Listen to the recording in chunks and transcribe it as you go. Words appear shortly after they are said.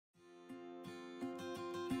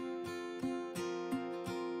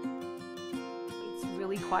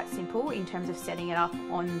quite simple in terms of setting it up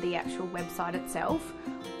on the actual website itself.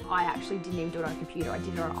 I actually didn't even do it on a computer, I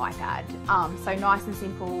did it on an iPad. So nice and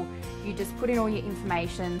simple, you just put in all your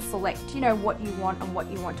information, select, you know, what you want and what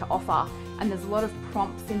you want to offer. And there's a lot of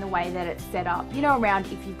prompts in the way that it's set up, you know, around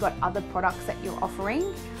if you've got other products that you're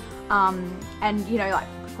offering. And, you know, like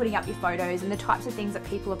putting up your photos and the types of things that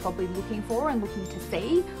people are probably looking for and looking to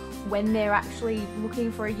see when they're actually looking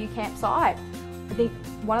for a Youcamp site. I think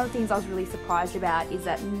one of the things I was really surprised about is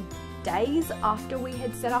that days after we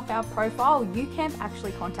had set up our profile, Youcamp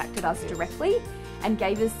actually contacted us directly and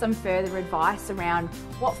gave us some further advice around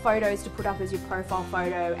what photos to put up as your profile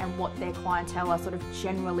photo and what their clientele are sort of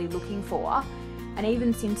generally looking for. And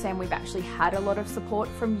even since then, we've actually had a lot of support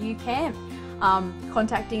from Youcamp,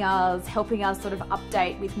 contacting us, helping us sort of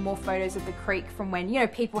update with more photos of the creek from when, you know,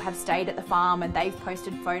 people have stayed at the farm and they've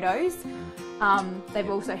posted photos. They've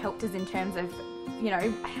also helped us in terms of, you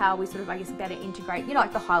know, how we sort of, I guess, better integrate, you know,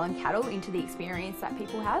 like the Highland cattle into the experience that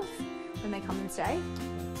people have when they come and stay.